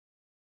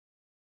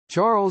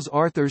Charles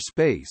Arthur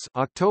Space,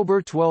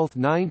 October 12,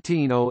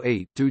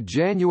 1908 to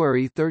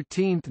January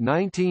 13,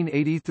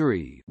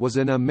 1983, was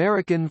an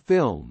American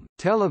film,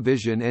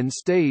 television and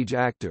stage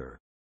actor.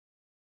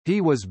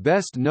 He was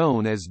best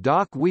known as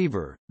Doc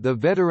Weaver, the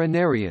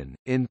veterinarian,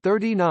 in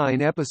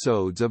 39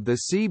 episodes of the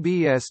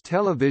CBS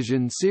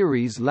television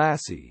series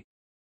Lassie.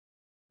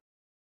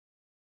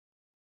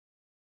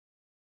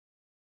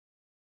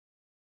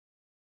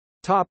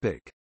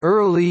 Topic: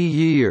 Early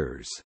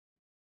years.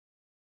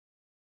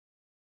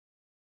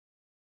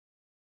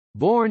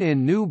 Born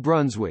in New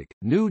Brunswick,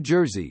 New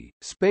Jersey,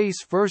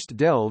 Space first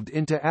delved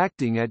into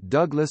acting at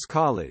Douglas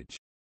College.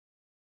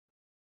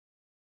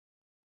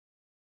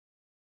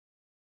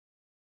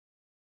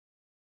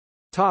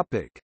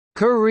 Topic: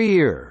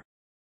 Career.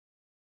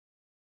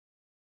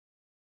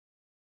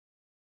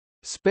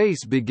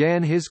 Space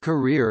began his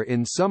career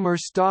in summer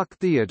stock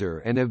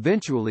theater and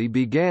eventually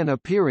began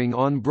appearing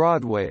on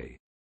Broadway.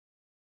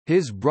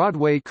 His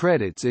Broadway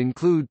credits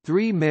include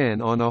Three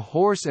Men on a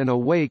Horse and a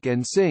Wake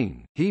and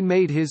Sing. He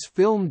made his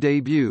film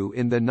debut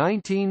in the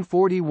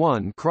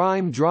 1941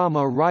 crime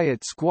drama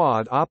Riot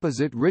Squad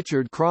opposite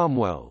Richard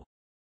Cromwell.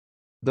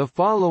 The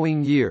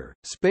following year,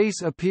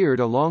 Space appeared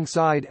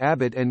alongside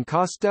Abbott and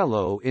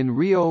Costello in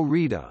Rio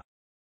Rita.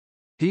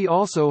 He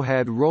also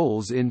had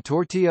roles in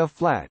Tortilla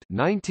Flat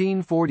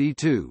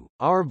 (1942),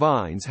 Our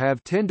Vines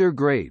Have Tender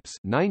Grapes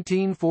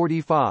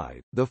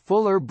 (1945), The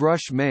Fuller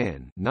Brush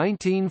Man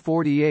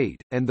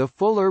 (1948), and The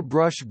Fuller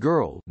Brush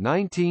Girl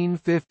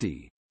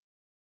 (1950).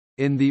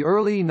 In the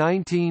early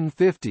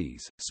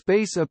 1950s,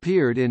 Space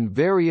appeared in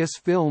various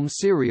film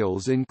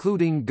serials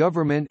including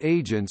Government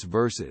Agents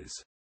vs.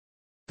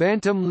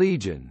 Phantom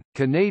Legion,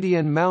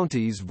 Canadian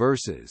Mounties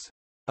vs.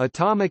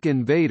 Atomic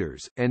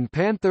Invaders, and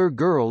Panther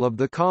Girl of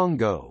the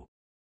Congo.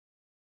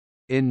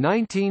 In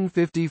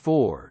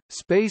 1954,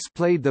 Space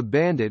played the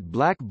bandit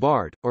Black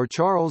Bart, or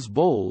Charles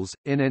Bowles,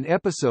 in an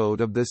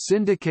episode of the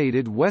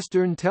syndicated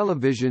Western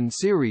television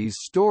series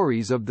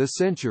Stories of the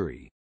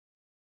Century.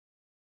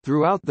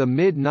 Throughout the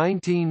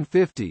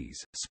mid-1950s,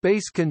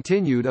 Space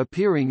continued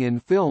appearing in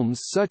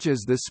films such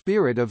as The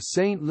Spirit of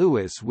St.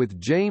 Louis with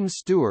James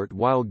Stewart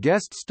while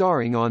guest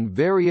starring on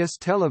various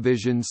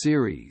television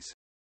series.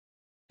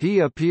 He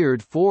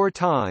appeared 4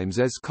 times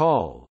as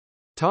Col.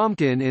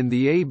 Tompkin in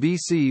the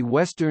ABC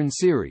Western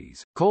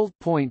series, Colt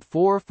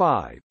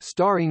 .45,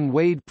 starring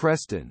Wade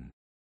Preston.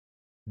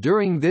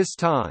 During this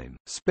time,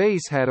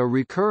 Space had a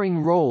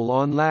recurring role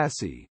on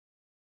Lassie.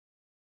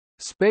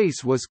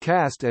 Space was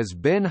cast as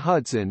Ben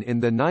Hudson in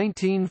the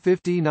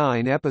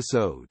 1959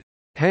 episode,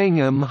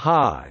 Hang 'em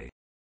High,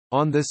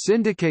 on the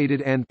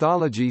syndicated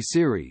anthology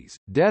series,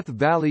 Death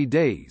Valley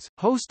Days,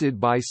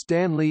 hosted by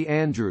Stanley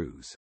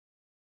Andrews.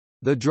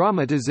 The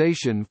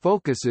dramatization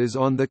focuses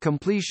on the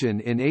completion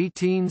in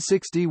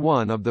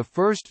 1861 of the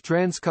first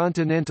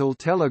transcontinental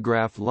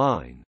telegraph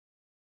line.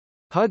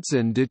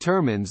 Hudson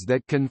determines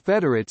that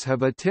Confederates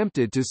have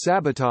attempted to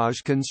sabotage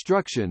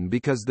construction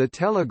because the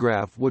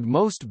telegraph would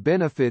most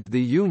benefit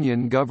the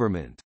Union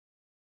government.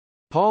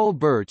 Paul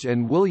Birch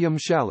and William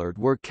Shallert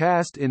were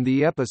cast in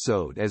the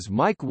episode as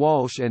Mike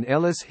Walsh and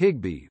Ellis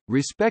Higbee,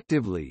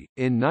 respectively.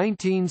 In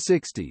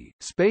 1960,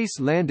 Space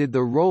landed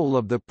the role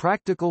of the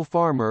practical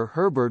farmer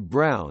Herbert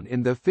Brown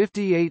in the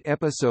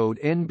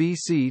 58-episode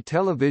NBC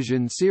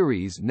television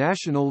series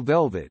National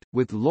Velvet,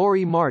 with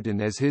Laurie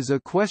Martin as his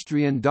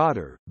equestrian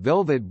daughter,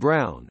 Velvet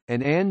Brown,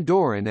 and Ann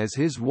Doran as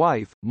his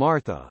wife,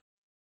 Martha.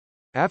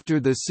 After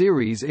the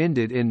series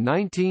ended in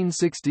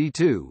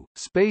 1962,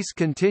 Space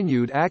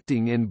continued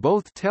acting in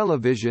both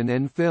television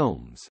and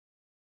films.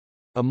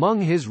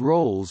 Among his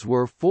roles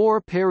were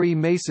 4 Perry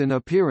Mason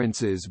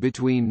appearances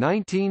between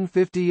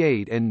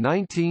 1958 and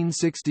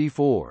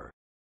 1964.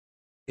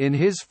 In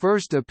his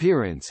first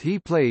appearance he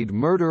played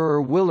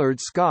murderer Willard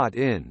Scott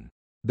in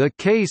The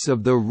Case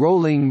of the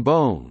Rolling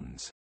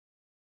Bones,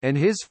 and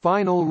his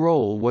final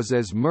role was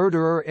as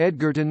murderer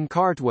Edgerton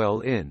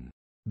Cartwell in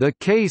The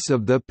Case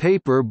of the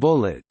Paper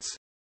Bullets.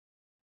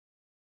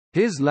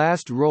 His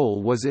last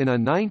role was in a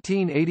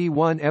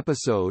 1981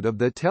 episode of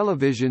the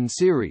television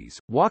series,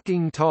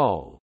 Walking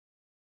Tall.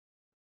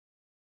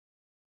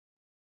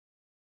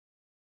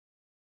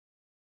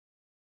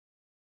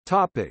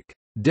 Topic: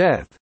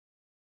 Death.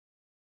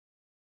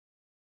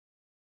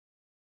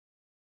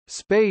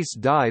 Space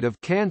died of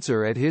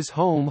cancer at his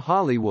home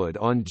Hollywood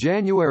on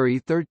January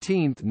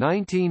 13,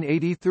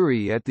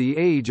 1983 at the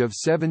age of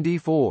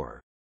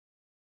 74.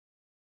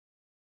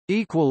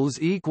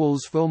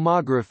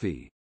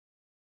 Filmography